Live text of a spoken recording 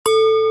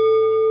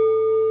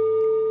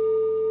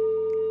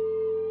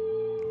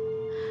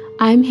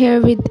I'm here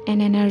with an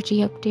energy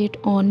update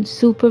on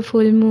super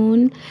full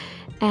moon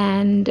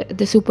and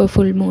the super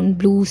full moon,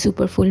 blue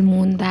super full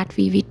moon that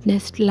we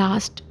witnessed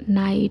last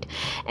night.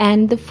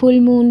 And the full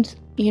moons,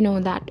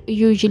 that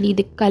usually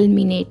they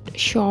culminate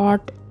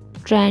short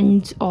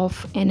trends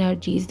of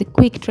energies. The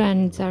quick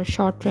trends are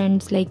short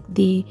trends, like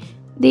they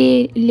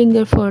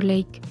linger for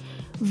like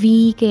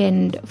week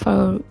and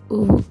for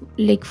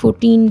like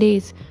 14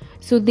 days.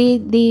 So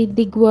they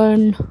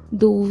govern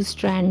those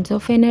strands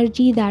of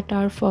energy that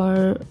are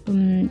for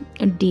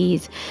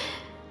days.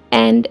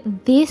 And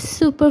this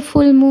super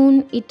full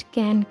moon, it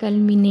can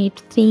culminate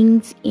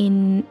things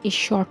in a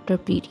shorter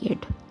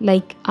period.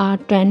 Like a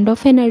trend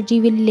of energy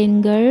will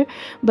linger,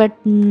 but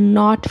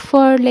not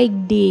for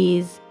like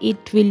days.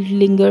 It will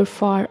linger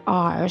for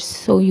hours.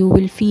 So you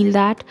will feel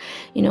that,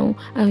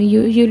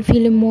 you'll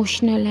feel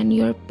emotional and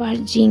you're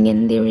purging,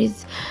 and there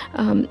is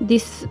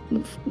this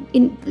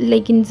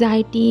like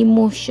anxiety,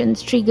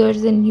 emotions,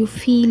 triggers, and you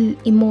feel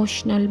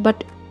emotional,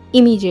 but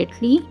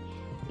immediately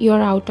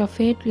you're out of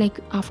it, like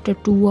after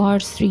 2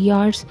 hours, 3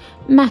 hours,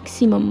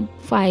 maximum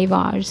 5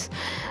 hours.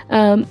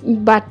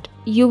 But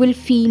you will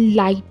feel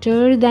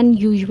lighter than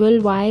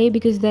usual. Why?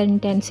 Because the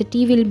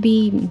intensity will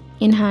be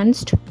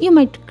enhanced. You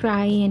might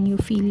cry and you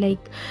feel like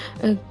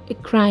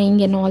crying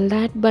and all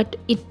that, but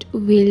it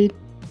will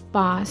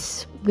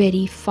pass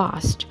very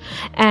fast,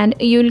 and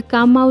you'll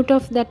come out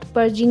of that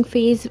purging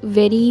phase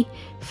very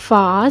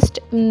fast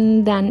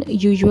than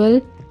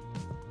usual.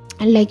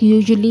 Like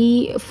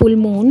usually full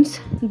moons,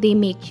 they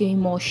make you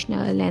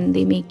emotional and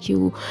they make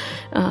you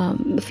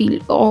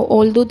feel,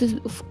 although the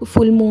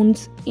full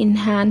moons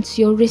enhance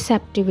your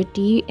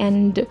receptivity,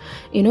 and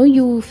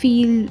you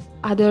feel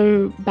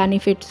other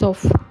benefits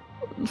of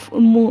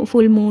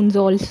full moons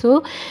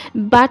also,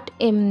 but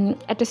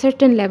at a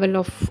certain level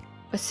of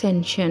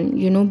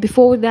ascension.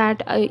 Before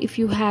that, if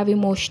you have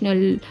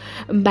emotional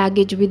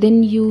baggage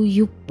within you,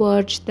 you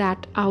purge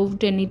that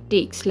out, and it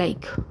takes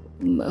like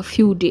a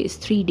few days,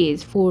 3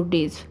 days, 4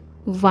 days,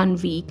 1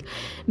 week.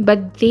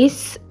 But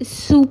this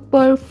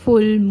super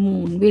full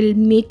moon will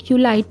make you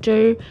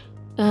lighter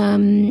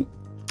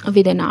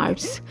within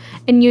hours,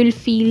 and you'll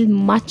feel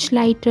much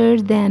lighter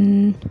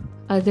than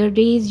other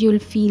days. You'll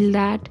feel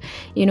that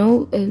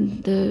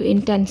the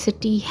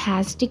intensity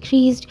has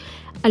decreased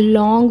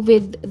along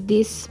with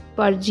this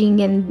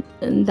purging, and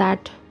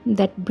that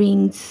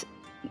brings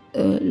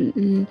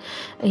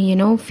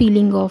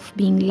feeling of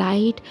being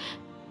light.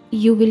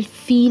 You will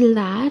feel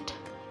that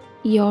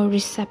your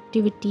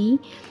receptivity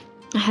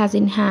has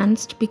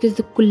enhanced, because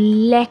the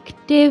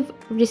collective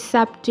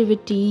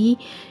receptivity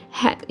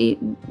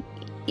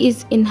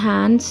is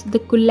enhanced. The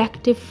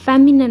collective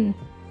feminine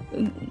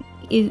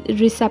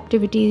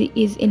receptivity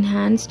is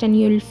enhanced, and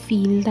you'll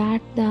feel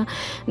that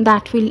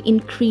that will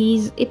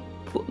increase it.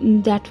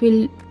 That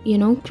will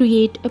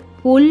create a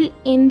pull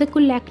in the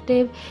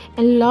collective,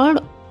 and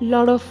lot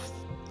of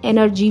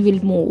energy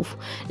will move,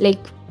 like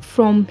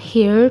from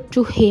here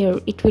to here.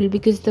 It will,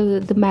 because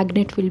the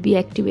magnet will be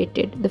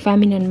activated, the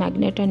feminine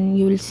magnet, and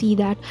you will see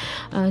that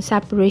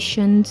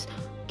separations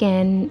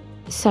can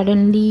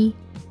suddenly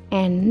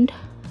end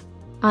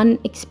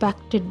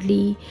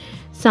unexpectedly.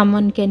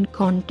 Someone can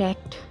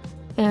contact,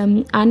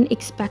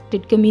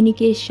 unexpected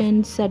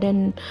communication,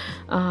 sudden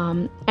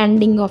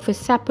ending of a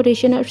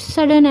separation, or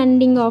sudden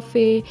ending of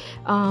a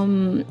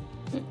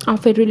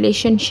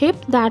relationship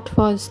that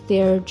was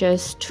there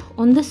just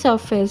on the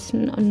surface,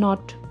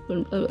 not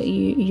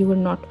you were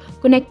not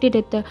connected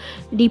at the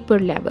deeper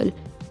level.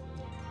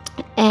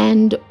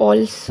 And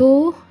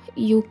also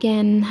you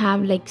can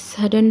have like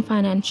sudden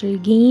financial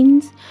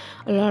gains.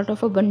 A lot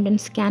of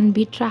abundance can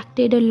be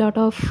attracted. A lot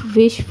of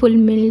wish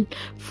fulfillment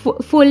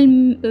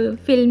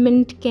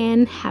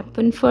can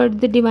happen for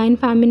the divine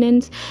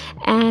feminines.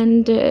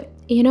 And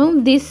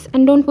this,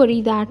 and don't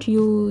worry that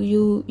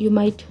you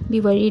might be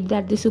worried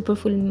that the super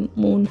full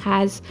moon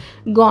has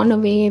gone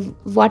away.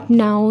 What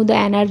now? The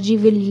energy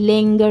will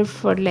linger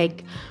for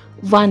like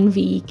 1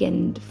 week,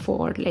 and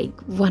for like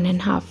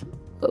 1.5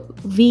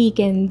 week,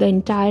 and the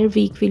entire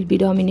week will be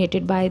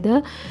dominated by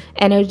the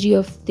energy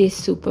of this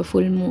super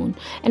full moon.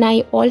 And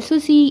I also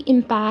see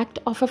impact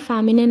of a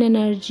feminine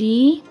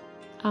energy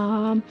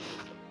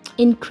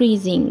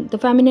increasing. The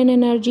feminine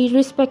energy,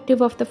 irrespective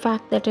of the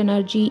fact that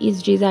energy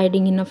is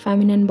residing in a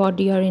feminine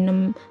body or in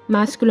a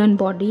masculine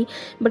body,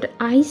 but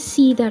I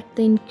see that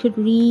the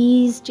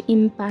increased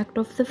impact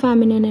of the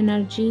feminine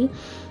energy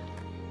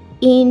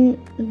in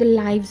the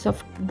lives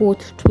of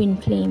both twin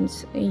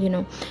flames.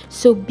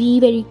 So be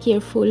very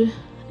careful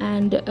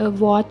and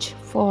watch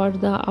for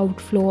the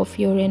outflow of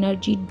your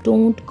energy.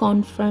 Don't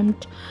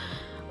confront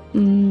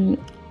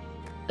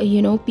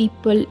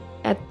people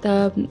at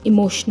the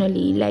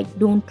emotionally, like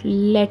don't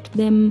let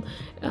them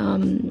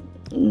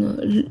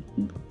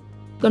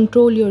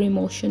control your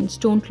emotions.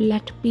 Don't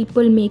let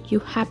people make you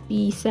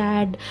happy,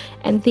 sad,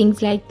 and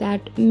things like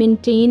that.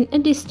 Maintain a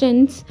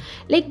distance.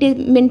 Like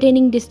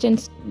maintaining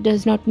distance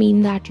does not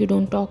mean that you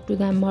don't talk to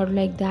them or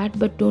like that,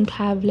 but don't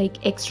have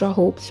like extra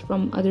hopes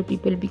from other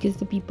people, because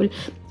the people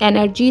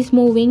energy is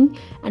moving,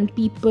 and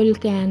people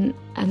can,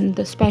 and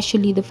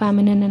especially the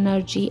feminine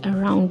energy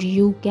around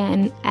you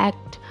can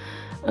act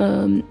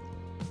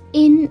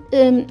in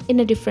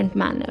a different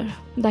manner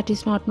that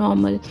is not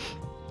normal.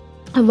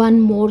 One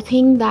more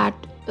thing, that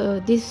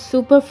this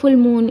super full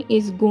moon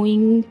is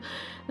going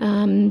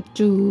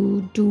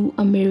to do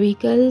a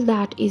miracle,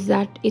 that is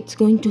that it's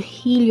going to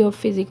heal your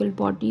physical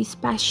body,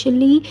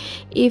 especially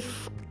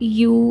if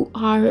you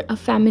are a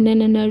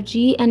feminine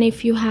energy, and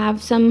if you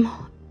have some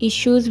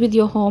issues with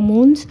your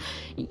hormones,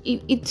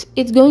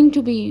 it's going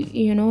to be,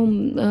 you know,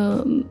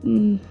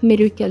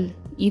 miracle.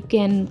 You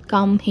can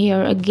come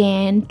here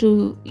again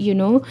to, you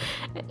know,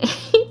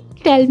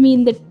 tell me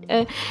in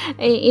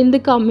the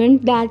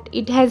comment that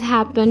it has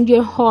happened.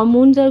 Your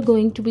hormones are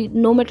going to be,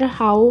 no matter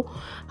how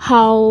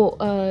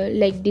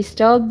like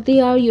disturbed they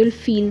are, you'll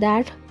feel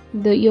that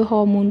your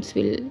hormones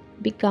will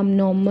become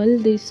normal.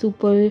 The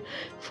super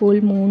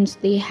full moons,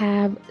 they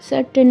have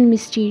certain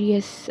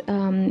mysterious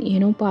you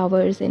know,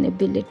 powers and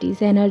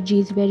abilities. Energy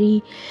is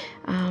very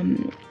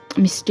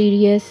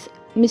mysterious.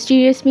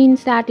 Mysterious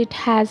means that it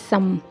has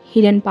some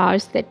hidden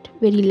powers that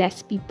very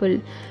less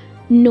people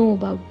know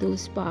about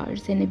those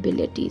powers and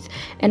abilities.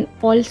 And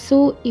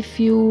also, if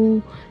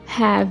you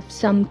have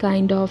some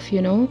kind of,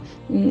 you know,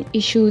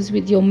 issues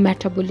with your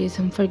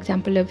metabolism, for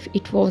example, if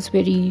it was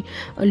very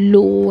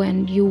low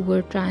and you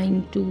were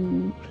trying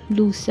to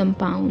lose some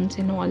pounds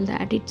and all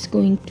that, it's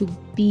going to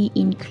be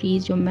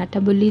increase your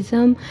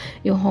metabolism,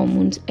 your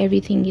hormones,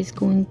 everything is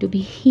going to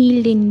be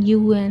healed in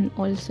you and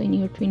also in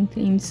your twin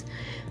flames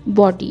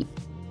body.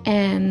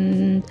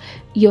 And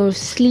your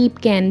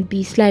sleep can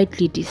be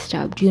slightly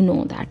disturbed. You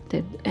know that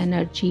the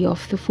energy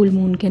of the full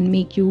moon can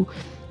make you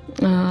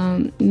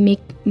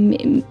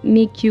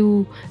make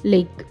you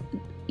like,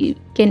 it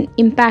can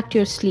impact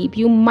your sleep.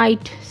 You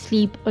might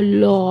sleep a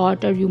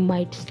lot or you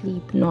might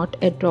sleep not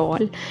at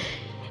all,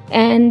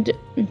 and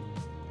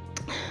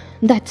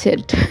that's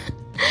it.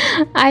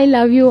 I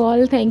love you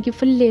all. Thank you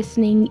for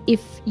listening.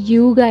 If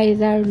you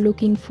guys are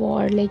looking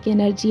for like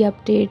energy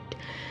update,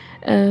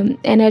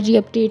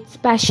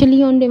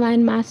 especially on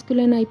divine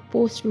masculine, I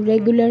post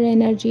regular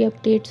energy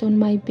updates on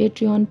my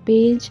Patreon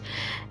page.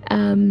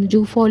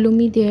 Do follow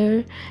me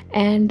there,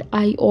 and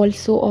I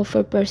also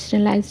offer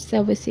personalized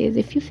services.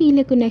 If you feel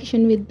a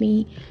connection with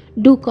me,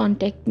 do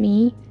contact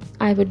me.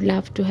 I would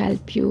love to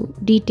help you.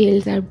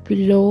 Details are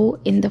below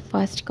in the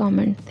first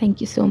comment. Thank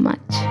you so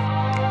much.